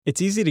It's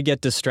easy to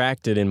get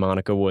distracted in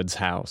Monika Woods'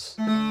 house.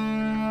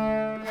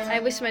 I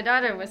wish my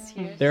daughter was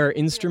here. There are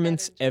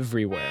instruments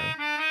everywhere.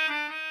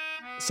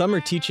 Some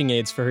are teaching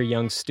aids for her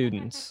young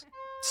students.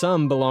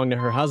 Some belong to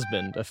her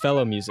husband, a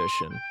fellow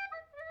musician.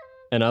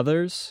 And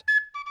others?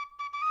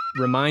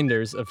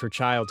 Reminders of her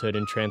childhood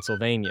in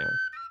Transylvania.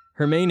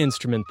 Her main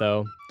instrument,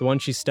 though, the one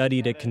she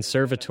studied at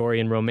conservatory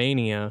in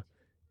Romania,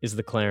 is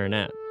the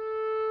clarinet.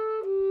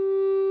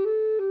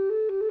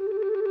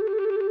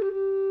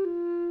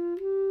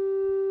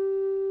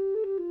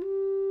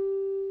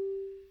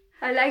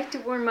 I like to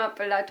warm up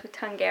a lot with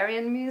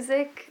Hungarian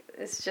music.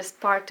 It's just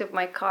part of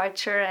my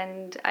culture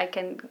and I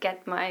can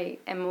get my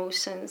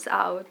emotions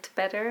out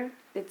better.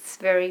 It's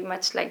very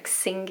much like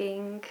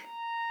singing.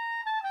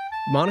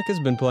 Monika's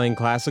been playing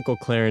classical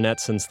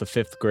clarinet since the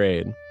 5th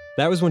grade.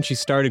 That was when she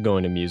started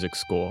going to music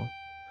school.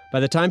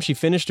 By the time she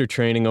finished her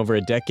training over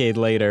a decade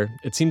later,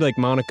 it seemed like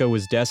Monika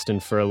was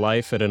destined for a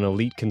life at an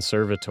elite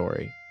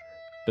conservatory.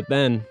 But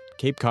then,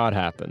 Cape Cod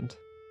happened.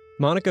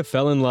 Monika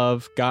fell in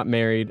love, got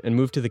married, and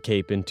moved to the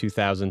Cape in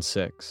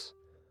 2006.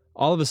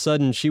 All of a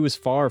sudden, she was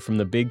far from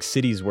the big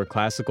cities where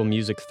classical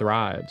music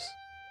thrives.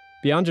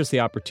 Beyond just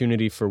the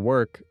opportunity for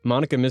work,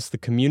 Monika missed the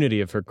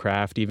community of her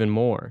craft even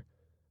more.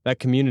 That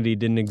community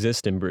didn't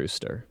exist in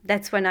Brewster.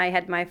 That's when I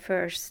had my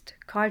first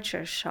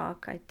culture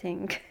shock, I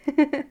think.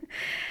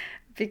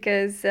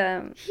 Because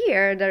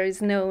here there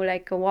is no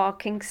like a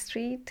walking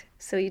street.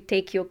 So you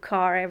take your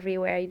car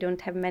everywhere. You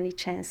don't have many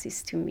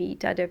chances to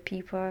meet other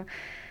people.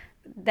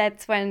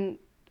 That's when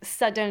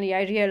suddenly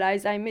I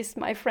realized I miss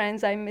my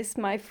friends, I miss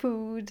my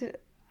food.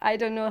 I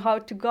don't know how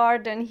to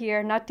garden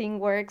here. Nothing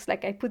works.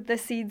 Like I put the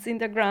seeds in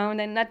the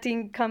ground and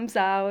nothing comes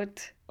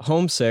out.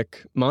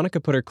 Homesick,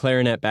 Monika put her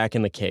clarinet back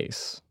in the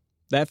case.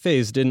 That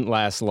phase didn't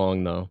last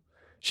long, though.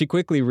 She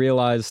quickly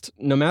realized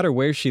no matter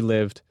where she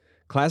lived,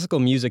 classical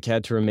music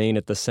had to remain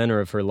at the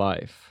center of her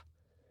life.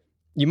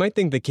 You might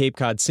think the Cape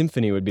Cod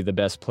Symphony would be the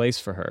best place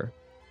for her.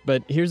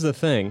 But here's the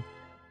thing.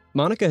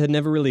 Monika had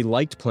never really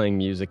liked playing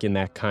music in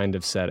that kind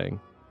of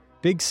setting.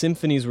 Big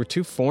symphonies were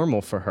too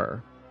formal for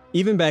her.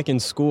 Even back in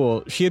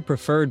school, she had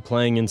preferred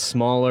playing in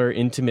smaller,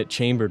 intimate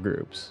chamber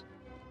groups.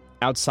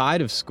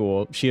 Outside of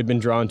school, she had been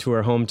drawn to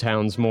her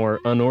hometown's more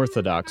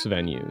unorthodox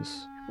venues.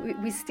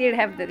 We still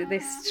have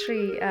this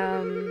tree,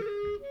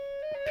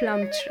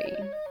 plum tree,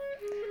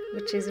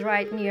 which is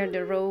right near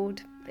the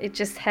road. It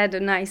just had a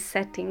nice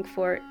setting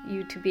for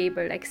you to be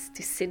able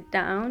to sit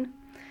down.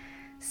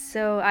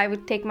 So I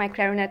would take my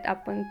clarinet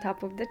up on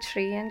top of the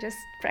tree and just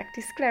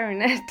practice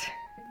clarinet.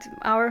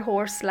 Our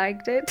horse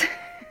liked it.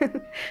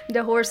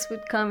 The horse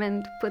would come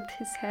and put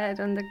his head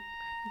on the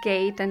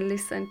gate and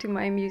listen to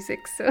my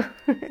music, so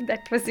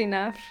that was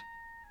enough.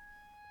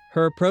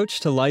 Her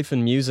approach to life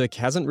and music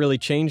hasn't really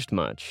changed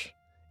much.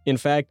 In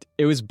fact,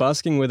 it was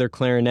busking with her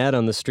clarinet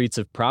on the streets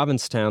of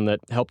Provincetown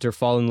that helped her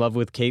fall in love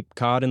with Cape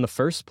Cod in the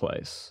first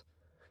place.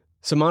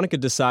 So Monika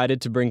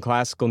decided to bring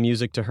classical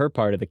music to her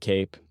part of the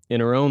Cape in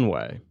her own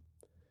way.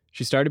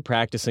 She started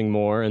practicing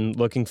more and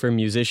looking for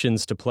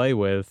musicians to play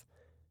with,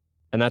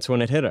 and that's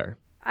when it hit her.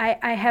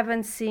 I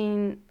haven't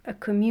seen a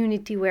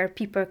community where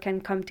people can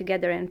come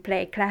together and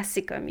play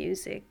classical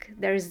music.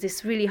 There's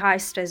this really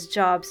high-stress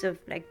jobs of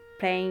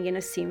playing in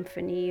a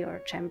symphony or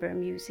chamber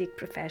music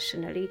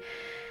professionally.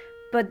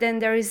 But then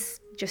there is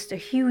just a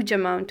huge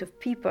amount of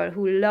people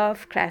who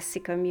love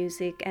classical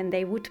music and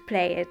they would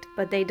play it,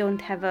 but they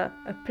don't have a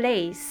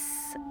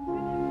place.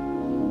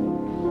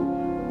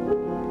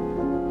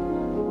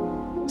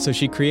 So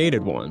she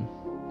created one,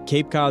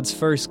 Cape Cod's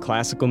first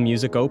classical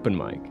music open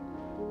mic.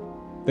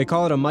 They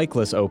call it a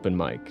micless open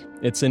mic.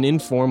 It's an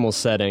informal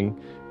setting.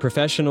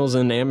 Professionals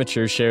and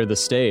amateurs share the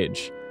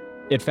stage.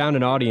 It found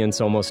an audience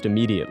almost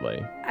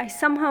immediately. I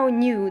somehow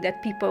knew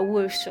that people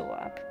will show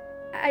up.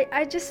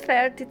 I just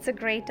felt it's a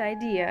great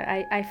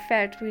idea. I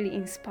felt really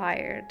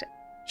inspired.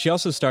 She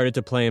also started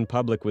to play in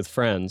public with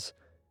friends.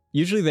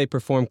 Usually they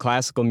perform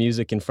classical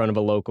music in front of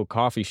a local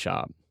coffee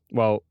shop.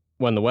 Well,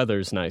 when the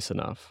weather's nice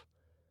enough.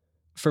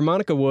 For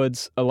Monika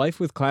Woods, a life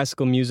with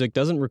classical music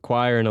doesn't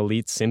require an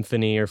elite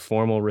symphony or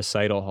formal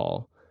recital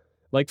hall.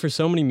 Like for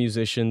so many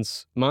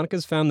musicians,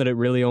 Monika's found that it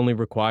really only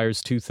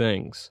requires two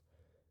things: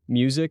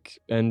 music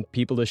and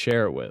people to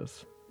share it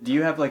with. Do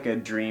you have a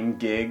dream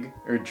gig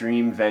or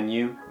dream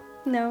venue?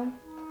 No.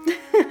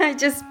 I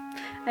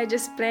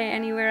just play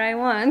anywhere I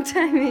want.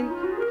 I mean,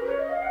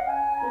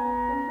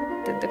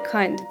 the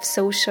kind of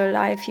social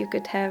life you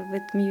could have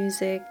with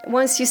music.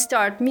 Once you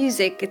start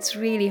music, it's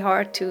really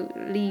hard to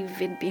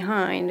leave it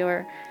behind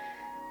or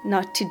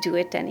not to do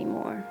it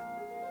anymore.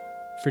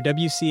 For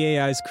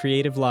WCAI's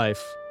Creative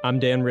Life, I'm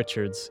Dan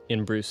Richards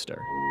in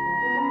Brewster.